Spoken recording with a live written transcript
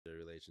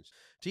relationship.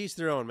 To each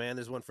their own, man.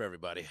 There's one for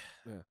everybody.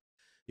 Yeah.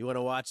 You want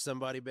to watch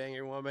somebody bang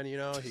your woman, you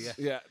know?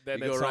 Yeah, then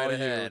you it's go right all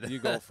ahead. you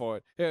go for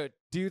it. Here,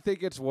 do you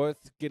think it's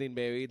worth getting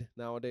married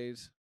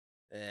nowadays?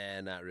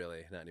 Not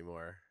really. Not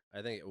anymore.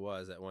 I think it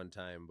was at one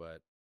time, but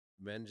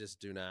men just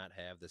do not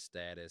have the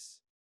status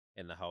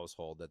in the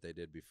household that they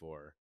did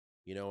before.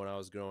 You know, when I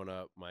was growing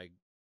up,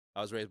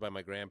 I was raised by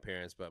my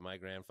grandparents, but my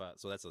grandfather,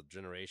 so that's a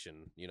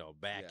generation,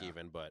 back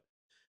even, but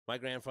my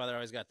grandfather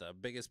always got the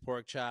biggest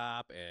pork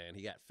chop, and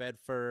he got fed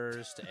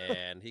first,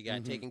 and he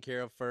got taken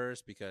care of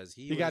first because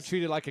he got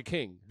treated like a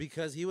king.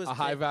 Because he was a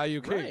high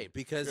value king. Right,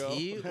 because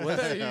he was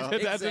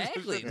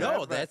exactly.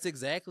 No, that's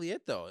exactly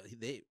it though.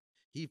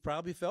 He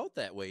probably felt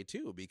that way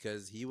too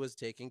because he was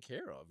taken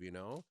care of,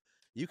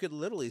 You could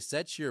literally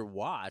set your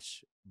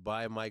watch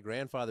by my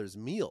grandfather's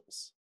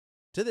meals.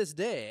 To this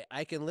day,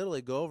 I can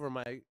literally go over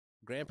my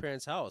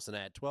grandparents' house, and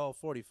at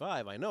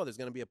 12:45, I know there's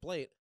going to be a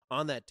plate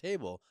on that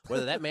table,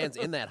 whether that man's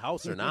in that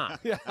house or not.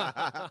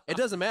 It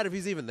doesn't matter if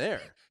he's even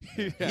there.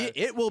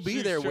 It will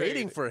be there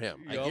waiting for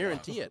him. I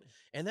guarantee it.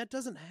 And that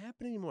doesn't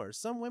happen anymore.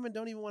 Some women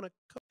don't even want to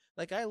cook.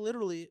 Like I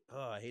literally,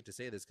 I hate to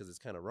say this because it's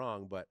kind of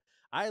wrong, but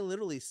I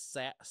literally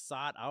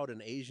sought out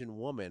an Asian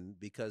woman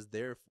because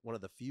they're one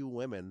of the few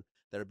women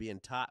that are being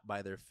taught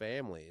by their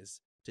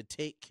families to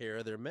take care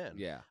of their men.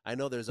 Yeah. I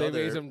know there's they other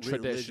raise them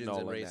religions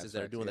and races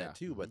that are doing that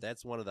too, but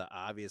that's one of the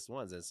obvious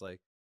ones. It's like,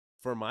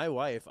 for my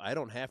wife, I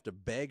don't have to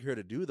beg her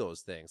to do those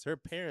things. Her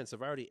parents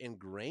have already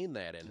ingrained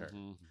that in her.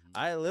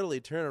 I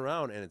literally turn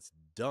around and it's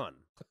done,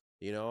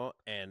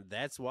 and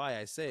that's why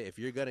I say if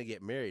you're going to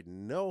get married,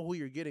 know who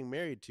you're getting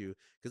married to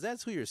because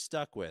that's who you're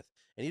stuck with.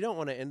 And you don't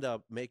want to end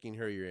up making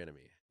her your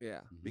enemy. Yeah.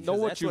 Because know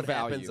what that's you what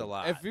value. happens a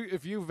lot.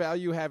 If you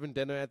value having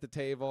dinner at the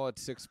table at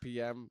 6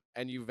 p.m.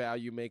 and you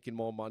value making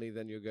more money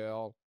than your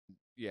girl,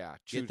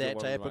 get that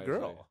type of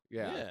girl.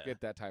 Get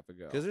that type of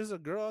girl. Because there's a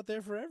girl out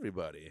there for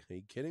everybody. Are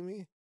you kidding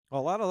me?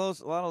 Well, a lot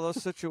of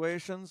those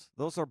situations,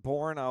 those are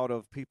born out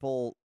of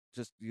people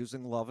just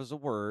using love as a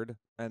word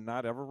and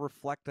not ever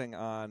reflecting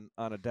on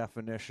a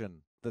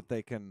definition that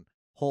they can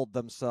hold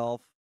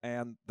themselves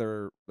and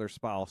their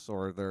spouse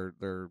or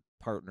their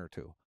partner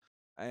to.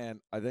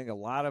 And I think a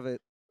lot of it,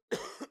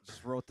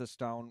 just wrote this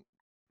down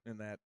in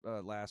that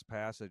last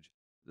passage,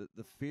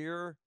 the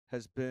fear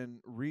has been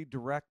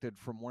redirected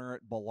from where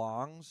it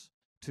belongs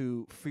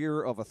to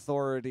fear of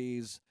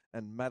authorities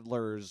and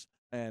meddlers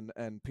and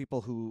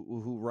people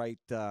who write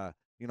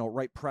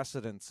write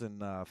precedents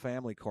in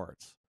family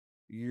courts.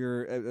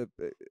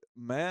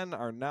 Men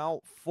are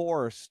now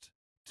forced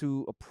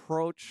to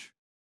approach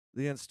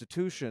the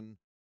institution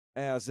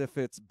as if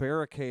it's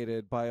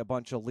barricaded by a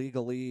bunch of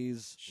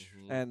legalese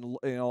and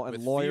with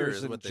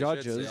lawyers and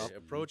judges.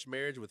 Approach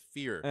marriage with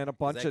fear, and a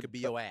bunch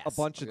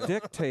of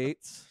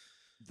dictates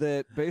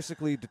that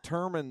basically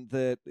determine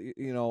that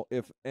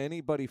if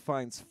anybody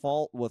finds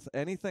fault with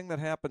anything that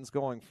happens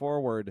going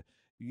forward,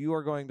 you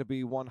are going to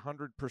be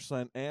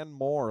 100% and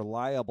more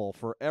liable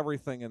for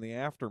everything in the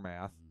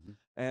aftermath.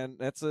 And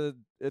it's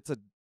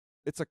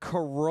a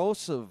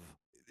corrosive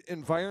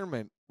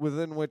environment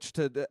within which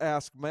to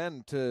ask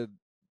men to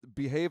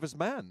behave as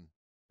men.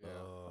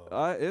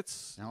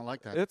 It's I don't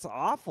like that. It's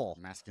awful.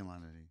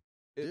 Masculinity.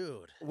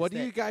 Dude. What do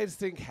you guys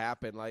think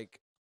happened? Like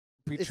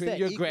between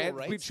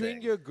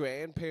your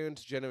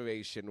grandparents'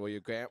 generation, where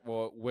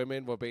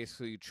women were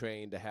basically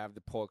trained to have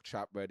the pork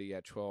chop ready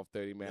at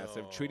 12:30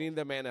 massive, treating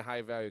the man a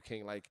high value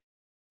king. Like,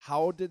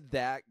 how did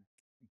that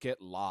get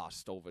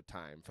lost over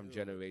time from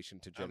generation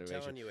to generation?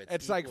 I'm telling you,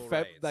 it's like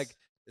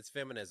it's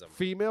feminism.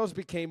 Females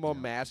became more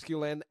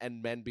masculine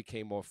and men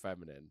became more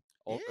feminine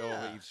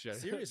over each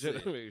seriously.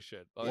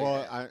 generation.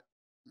 Well,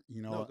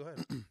 No, go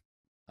ahead.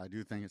 I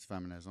do think it's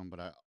feminism,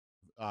 but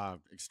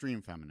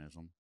extreme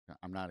feminism.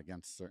 I'm not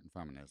against certain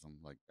feminism.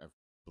 Like, I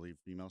believe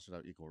females should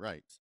have equal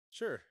rights.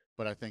 Sure.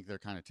 But I think they're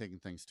kind of taking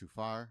things too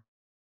far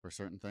for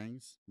certain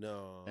things.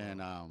 No.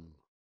 And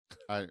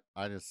I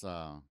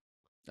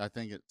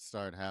think it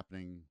started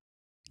happening.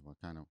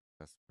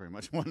 That's pretty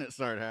much when it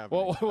started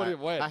happening.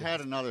 I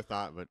had another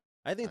thought, but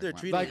I think they're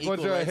treating like, equal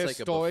rights like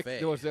a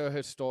buffet. Was there a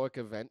historic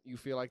event you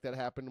feel like that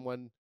happened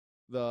when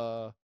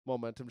the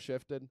momentum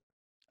shifted?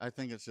 I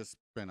think it's just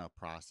been a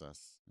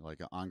process,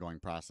 like an ongoing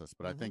process.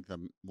 But I think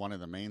one of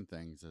the main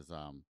things is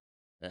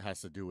it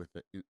has to do with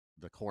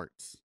the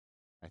courts.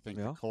 I think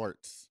the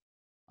courts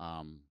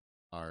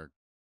are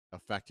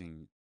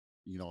affecting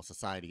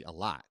society a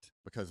lot,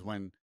 because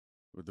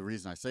the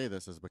reason I say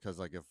this is because,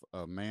 like, if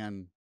a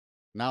man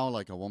now,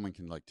 like, a woman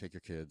can, like, take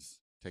your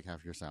kids, take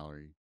half your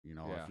salary,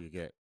 if you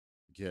get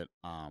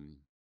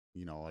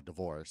a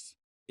divorce,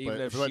 even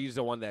if she's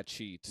the one that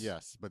cheats.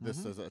 Yes, but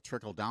this is a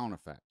trickle down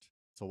effect.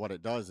 So what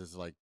it does is,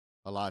 like,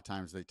 a lot of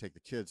times they take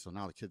the kids, so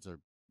now the kids are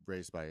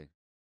raised by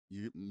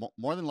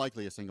more than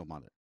likely a single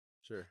mother.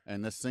 Sure.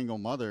 And this single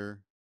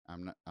mother, I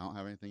don't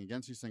have anything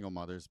against you single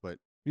mothers, but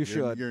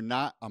you're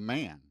not a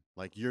man.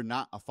 Like, you're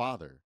not a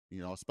father,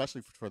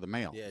 especially for the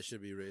male. Yeah, it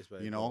should be raised by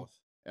both.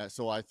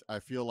 So I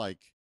feel like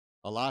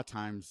a lot of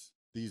times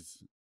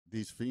these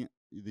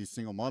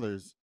single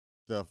mothers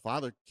the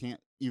father can't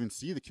even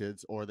see the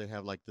kids, or they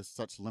have like this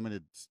such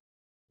limited,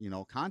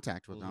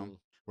 contact with them,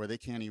 where they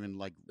can't even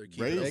like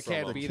raise. They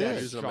can't be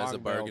that use them as a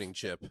bargaining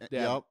chip.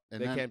 Yep,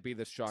 and they can't be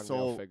the strong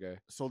male figure.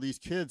 So these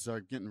kids are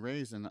getting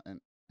raised, and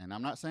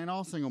I'm not saying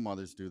all single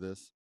mothers do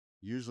this.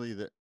 Usually,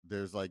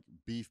 there's like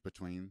beef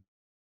between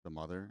the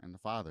mother and the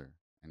father,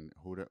 and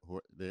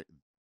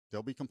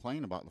they'll be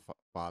complaining about the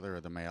father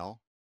or the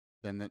male,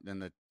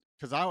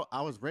 because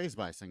I was raised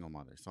by a single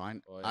mother, so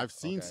I've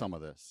seen some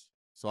of this,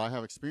 so I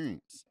have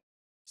experience.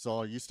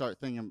 So you start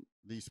thinking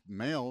these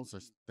males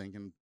are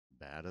thinking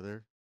bad of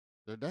their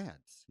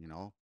dads.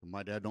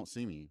 My dad don't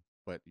see me,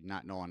 but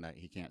not knowing that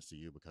he can't see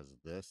you because of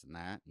this and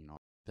that,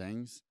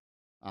 things.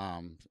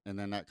 And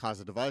then that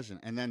caused a division.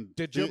 And then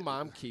did your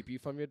mom keep you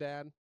from your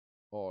dad,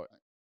 or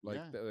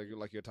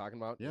like you're talking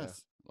about? Yes. Yeah.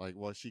 Like,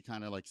 well, she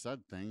kind of like said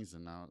things,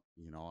 and now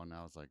and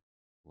I was like,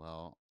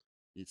 well,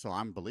 so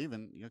I'm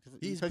believing,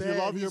 because you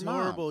love your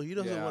mom. Horrible. He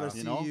doesn't want to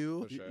see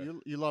you. Sure.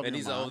 You love and your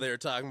he's mom. over there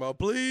talking about,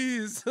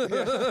 please.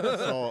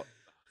 So,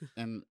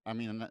 and I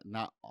mean,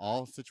 not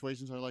all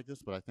situations are like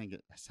this, but I think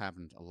it has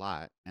happened a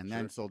lot. And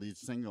then so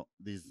these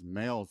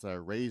males that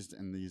are raised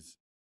in these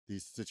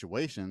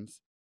situations,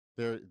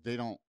 they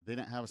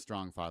didn't have a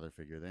strong father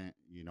figure. They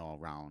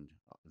around.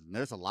 And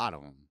there's a lot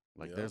of them.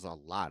 Like there's a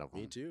lot of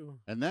them. Me too.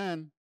 And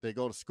then they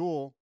go to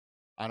school.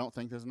 I don't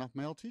think there's enough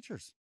male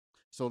teachers.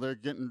 So they're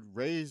getting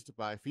raised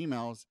by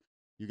females.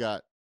 You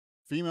got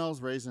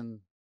females raising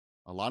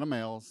a lot of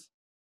males,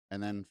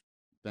 and then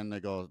they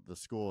go to the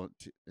school,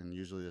 and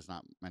usually there's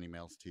not many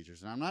males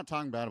teachers. And I'm not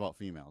talking bad about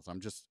females.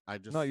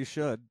 No, you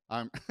should.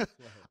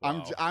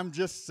 I'm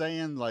just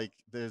saying, like,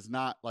 there's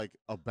not like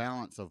a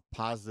balance of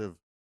positive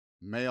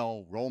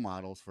male role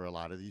models for a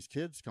lot of these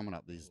kids coming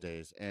up these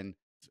days. And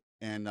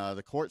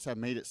the courts have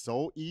made it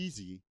so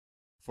easy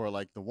for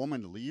like the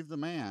woman to leave the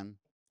man.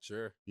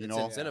 Sure. It's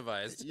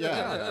incentivized.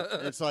 Yeah.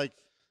 It's like,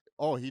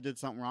 oh, he did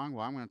something wrong.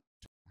 Well, I'm going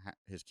to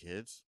his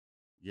kids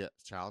get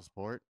child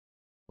support,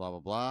 blah, blah,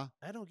 blah.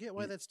 I don't get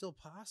why that's still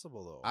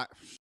possible, though.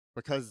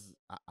 Because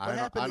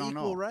I don't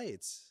know. Equal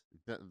rights.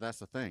 That's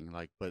the thing.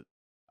 Like, but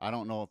I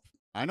don't know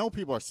I know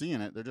people are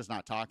seeing it. They're just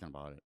not talking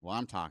about it. Well,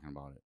 I'm talking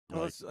about it.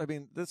 Well,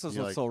 this is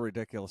what's so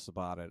ridiculous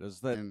about it,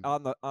 is that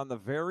on the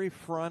very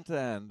front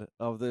end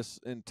of this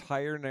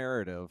entire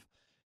narrative,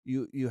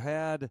 you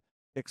had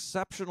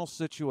exceptional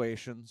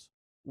situations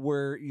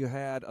where you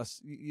had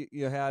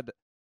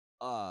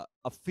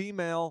a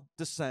female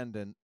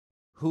descendant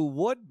who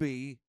would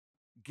be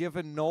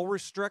given no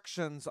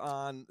restrictions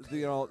on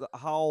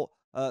how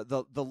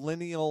the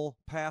lineal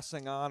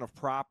passing on of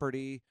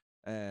property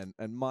and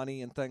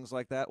money and things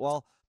like that.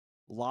 Well,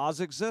 laws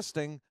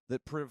existing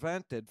that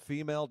prevented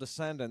female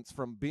descendants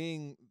from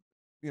being,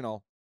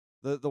 the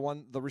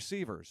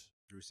receivers.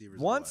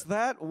 Once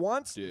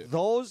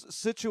those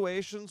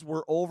situations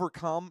were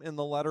overcome in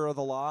the letter of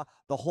the law,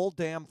 the whole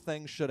damn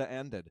thing should have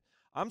ended.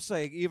 I'm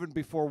saying even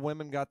before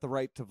women got the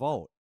right to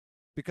vote,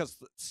 because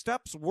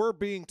steps were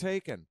being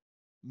taken.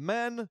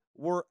 Men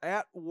were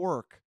at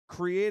work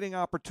creating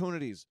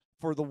opportunities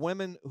for the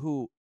women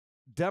who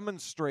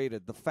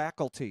demonstrated the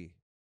faculty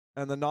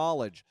and the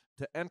knowledge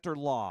to enter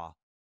law,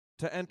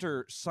 to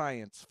enter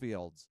science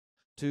fields,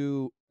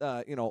 to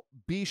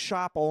be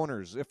shop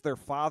owners if their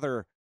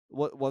father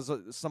was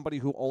somebody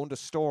who owned a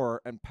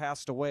store and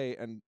passed away,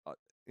 and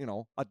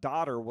a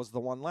daughter was the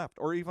one left,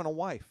 or even a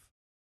wife.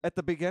 At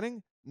the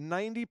beginning,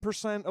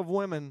 90% of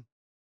women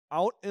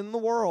out in the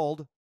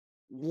world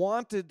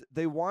wanted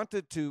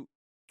to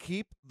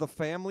keep the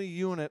family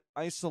unit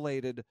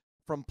isolated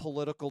from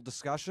political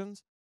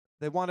discussions.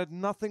 They wanted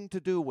nothing to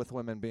do with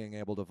women being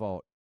able to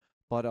vote.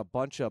 But a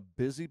bunch of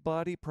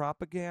busybody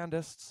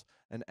propagandists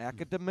and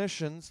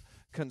academicians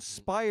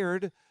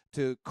conspired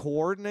to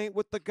coordinate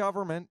with the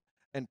government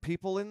and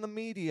people in the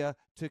media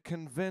to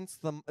convince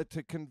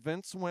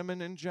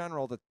women in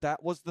general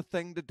that was the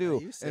thing to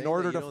do in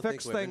order to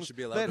fix things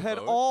that had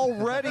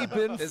already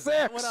been fixed. Is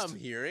that what I'm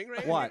hearing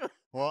right now?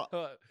 What?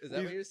 Is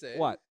that what you're saying?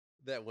 What?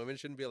 That women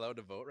shouldn't be allowed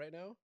to vote right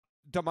now?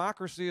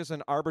 Democracy is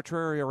an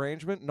arbitrary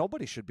arrangement.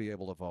 Nobody should be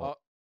able to vote.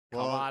 Come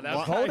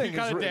on, voting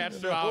is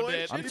danced around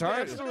it. I'm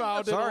sorry.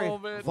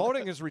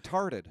 Voting is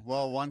retarded.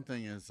 Well, one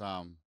thing is,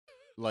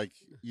 like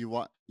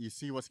you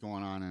see what's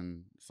going on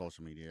in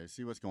social media. You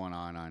see what's going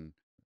on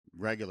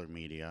regular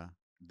media.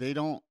 They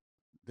don't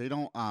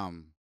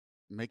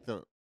make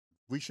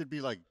we should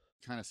be like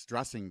kind of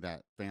stressing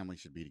that family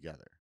should be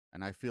together,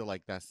 and I feel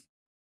like that's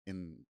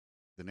in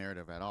the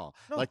narrative at all.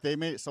 No. Like they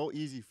made it so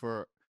easy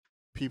for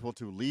people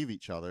to leave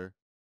each other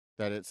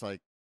that it's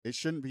like it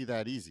shouldn't be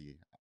that easy.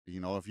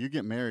 If you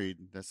get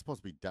married, that's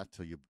supposed to be death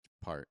till you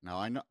part. Now,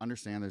 I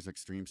understand there's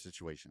extreme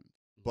situations,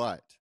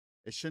 but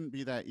it shouldn't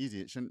be that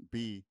easy. It shouldn't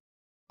be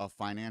a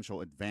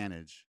financial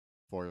advantage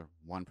for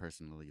one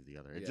person to leave the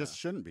other. It just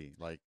shouldn't be.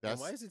 Like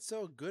that's. And why is it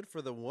so good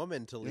for the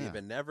woman to leave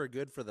and never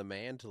good for the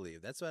man to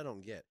leave? That's what I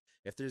don't get.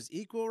 If there's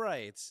equal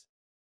rights,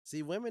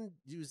 see, women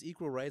use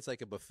equal rights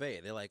like a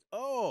buffet. They're like,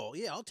 oh,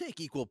 yeah, I'll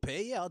take equal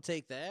pay. Yeah, I'll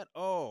take that.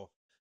 Oh,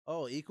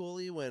 oh,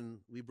 equally when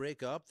we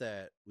break up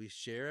that we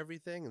share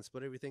everything and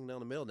split everything down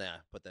the middle. Nah,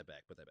 put that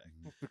back.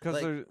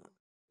 Because Like,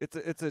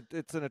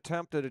 it's an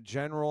attempt at a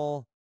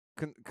general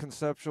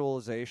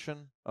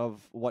conceptualization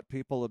of what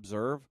people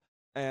observe,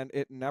 and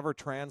it never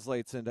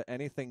translates into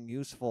anything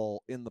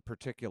useful in the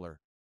particular.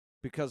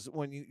 Because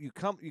when you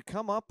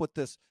come up with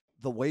this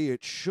the way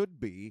it should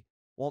be,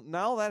 well,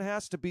 now that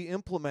has to be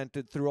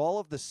implemented through all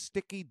of the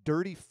sticky,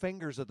 dirty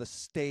fingers of the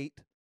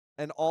state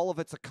and all of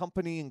its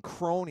accompanying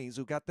cronies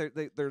who got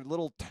their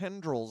little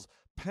tendrils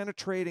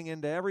penetrating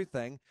into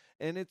everything,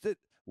 and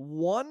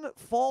one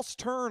false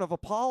turn of a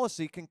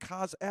policy can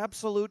cause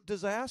absolute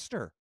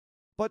disaster.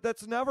 But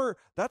that's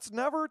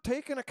never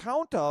taken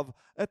account of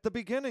at the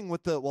beginning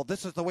with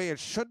this is the way it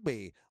should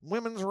be.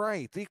 Women's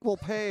rights, equal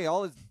pay,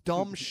 all this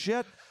dumb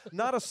shit.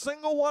 Not a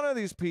single one of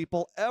these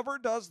people ever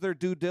does their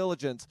due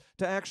diligence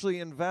to actually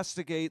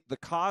investigate the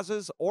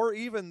causes or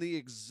even the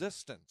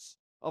existence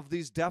of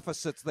these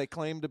deficits they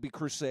claim to be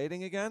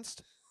crusading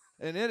against.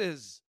 And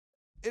it's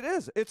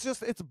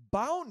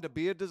bound to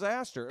be a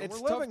disaster. And it's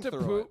we're living tough to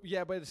through prove. it.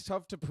 Yeah, but it's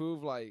tough to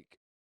prove like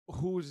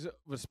who's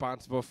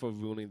responsible for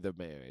ruining the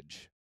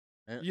marriage.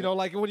 You know,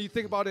 like when you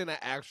think about it in an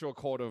actual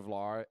court of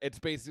law, it's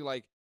basically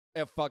like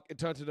it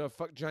turns into a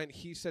giant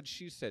he said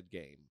she said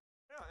game.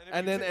 Yeah,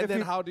 and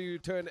then how do you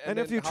turn? And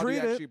if you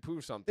treat it, actually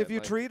prove something? If you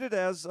treat it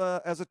as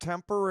a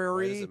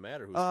temporary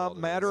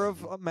matter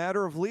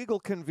of legal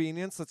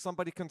convenience that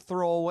somebody can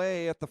throw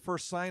away at the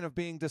first sign of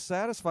being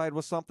dissatisfied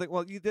with something,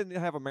 well, you didn't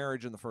have a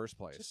marriage in the first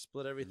place. Just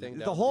split everything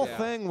down. The whole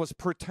thing was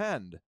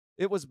pretend.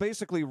 It was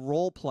basically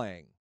role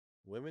playing.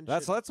 Women.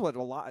 That's what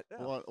a lot.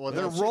 Well,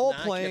 they're role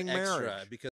playing marriage because